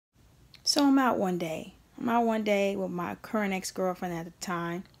So I'm out one day. I'm out one day with my current ex-girlfriend at the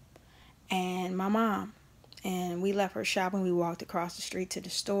time and my mom. And we left her shopping. We walked across the street to the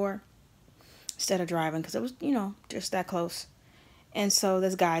store instead of driving because it was, just that close. And so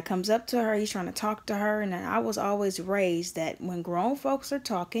this guy comes up to her. He's trying to talk to her. And I was always raised that when grown folks are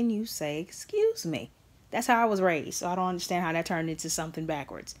talking, you say, "Excuse me." That's how I was raised. So I don't understand how that turned into something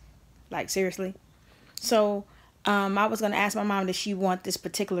backwards. Like, seriously. So I was going to ask my mom, did she want this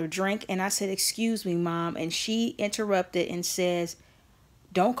particular drink? And I said, "Excuse me, Mom." And she interrupted and says,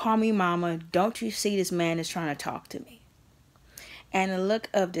 "Don't call me Mama. Don't you see this man is trying to talk to me?" And a look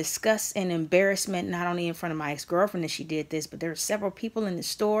of disgust and embarrassment, not only in front of my ex-girlfriend that she did this, but there were several people in the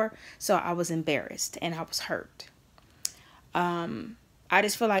store. So I was embarrassed and I was hurt. I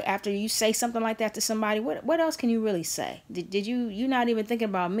just feel like after you say something like that to somebody, what else can you really say? Did you not even thinking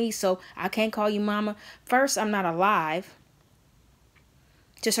about me, so I can't call you mama? First, I'm not alive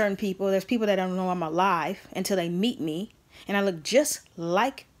to certain people. There's people that don't know I'm alive until they meet me, and I look just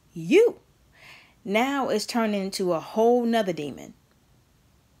like you. Now it's turned into a whole nother demon.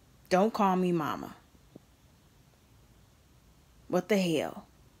 Don't call me mama. What the hell?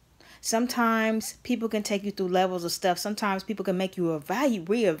 Sometimes people can take you through levels of stuff. Sometimes people can make you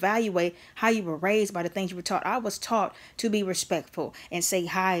reevaluate how you were raised by the things you were taught. I was taught to be respectful and say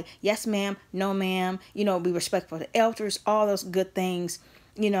hi, yes ma'am, no ma'am, be respectful to elders, all those good things,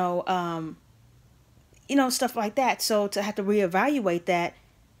 stuff like that. So to have to reevaluate that,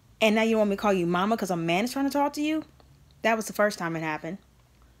 and now you want me to call you mama because a man is trying to talk to you? That was the first time it happened.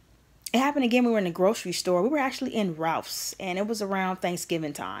 It happened again. We were in the grocery store. We were actually in Ralph's, and it was around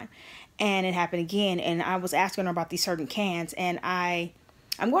Thanksgiving time. And it happened again, and I was asking her about these certain cans, and I'm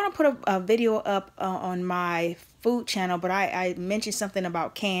going to put a video up on my food channel, but I mentioned something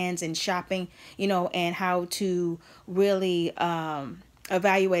about cans and shopping, and how to really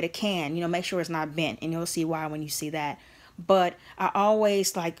evaluate a can, make sure it's not bent, and you'll see why when you see that. But I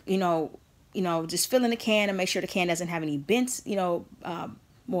always just fill in the can and make sure the can doesn't have any bends,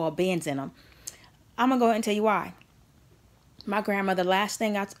 bends in them. I'm gonna go ahead and tell you why. My grandmother, last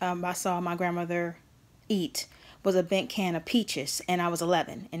thing I saw my grandmother eat was a bent can of peaches, and I was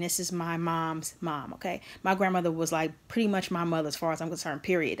 11, and this is my mom's mom. Okay, my grandmother was like pretty much my mother as far as I'm concerned.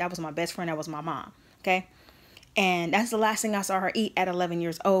 Period. That was my best friend. That was my mom. Okay, and that's the last thing I saw her eat at 11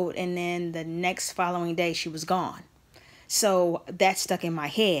 years old, and then the next following day she was gone. So that stuck in my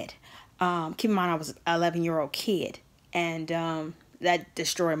head. Keep in mind I was an 11-year-old kid, and that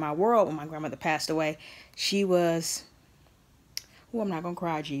destroyed my world when my grandmother passed away. She was, I'm not gonna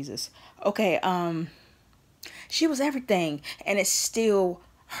cry, Jesus. Okay, she was everything, and it still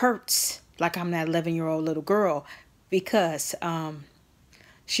hurts like I'm that 11-year-old little girl because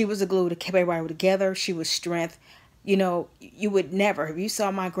she was the glue that kept everybody together. She was strength. You would never, if you saw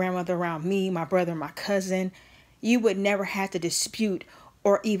my grandmother around me, my brother, my cousin, you would never have to dispute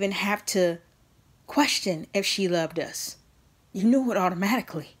or even have to question if she loved us. You knew it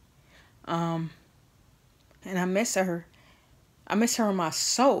automatically. And I miss her. I miss her in my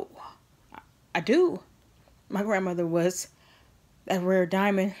soul. I do. My grandmother was that rare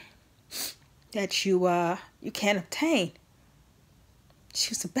diamond that you can't obtain. She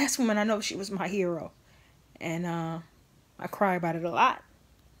was the best woman I know. She was my hero. And I cry about it a lot.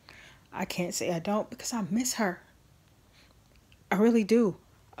 I can't say I don't because I miss her. I really do.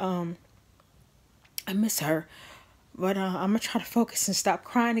 I miss her. But I'm going to try to focus and stop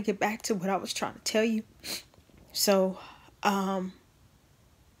crying and get back to what I was trying to tell you. So,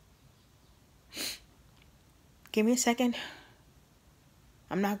 give me a second.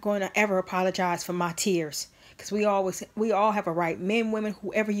 I'm not going to ever apologize for my tears. Because we all have a right. Men, women,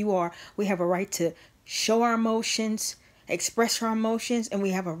 whoever you are, we have a right to show our emotions, express our emotions, and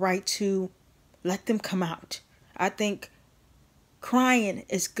we have a right to let them come out. I think crying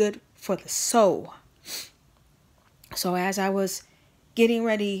is good for the soul. So as I was getting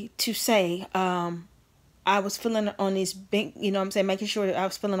ready to say, I was filling on this bent, making sure that I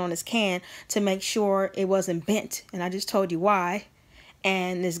was filling on this can to make sure it wasn't bent. And I just told you why.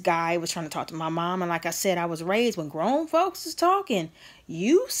 And this guy was trying to talk to my mom. And like I said, I was raised when grown folks is talking,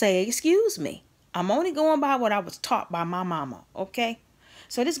 you say, excuse me. I'm only going by what I was taught by my mama. Okay.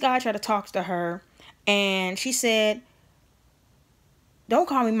 So this guy tried to talk to her and she said, "Don't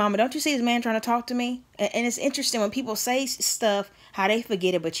call me mama. Don't you see this man trying to talk to me?" And it's interesting when people say stuff, how they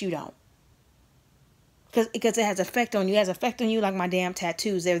forget it, but you don't. Because it has effect on you. It has effect on you like my damn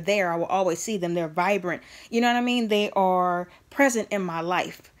tattoos. They're there. I will always see them. They're vibrant. You know what I mean? They are present in my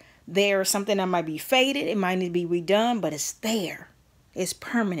life. They're something that might be faded. It might need to be redone, but it's there. It's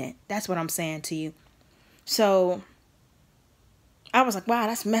permanent. That's what I'm saying to you. So I was like, wow,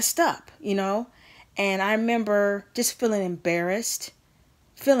 that's messed up, you know? And I remember just feeling embarrassed,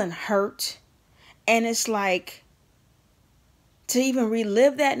 feeling hurt. And it's like, to even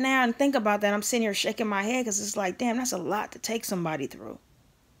relive that now and think about that, I'm sitting here shaking my head because it's like, damn, that's a lot to take somebody through.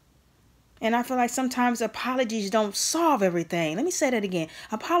 And I feel like sometimes apologies don't solve everything. Let me say that again.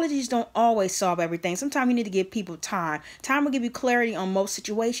 Apologies don't always solve everything. Sometimes you need to give people time. Time will give you clarity on most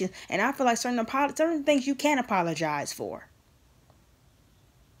situations. And I feel like certain things you can apologize for.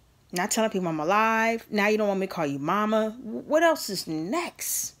 Not telling people I'm alive. Now you don't want me to call you mama. What else is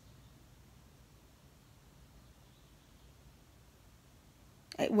next?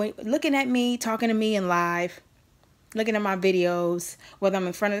 Looking at me, talking to me in live, looking at my videos, whether I'm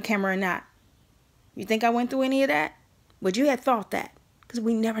in front of the camera or not. You think I went through any of that? Would you have thought that? Because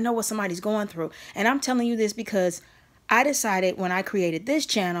we never know what somebody's going through. And I'm telling you this because I decided when I created this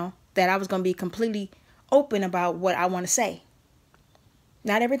channel that I was going to be completely open about what I want to say.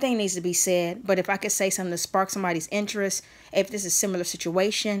 Not everything needs to be said, but if I could say something to spark somebody's interest, if this is a similar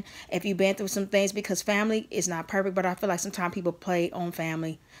situation, if you've been through some things, because family is not perfect, but I feel like sometimes people play on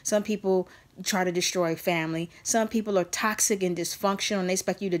family. Some people try to destroy family. Some people are toxic and dysfunctional and they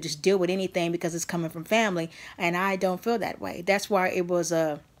expect you to just deal with anything because it's coming from family. And I don't feel that way. That's why it was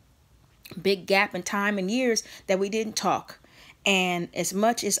a big gap in time and years that we didn't talk. And as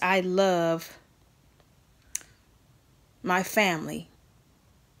much as I love my family,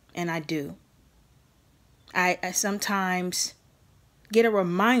 and I do, I sometimes get a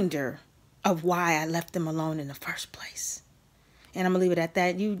reminder of why I left them alone in the first place. And I'm going to leave it at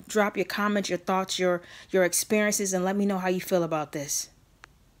that. You drop your comments, your thoughts, your experiences, and let me know how you feel about this.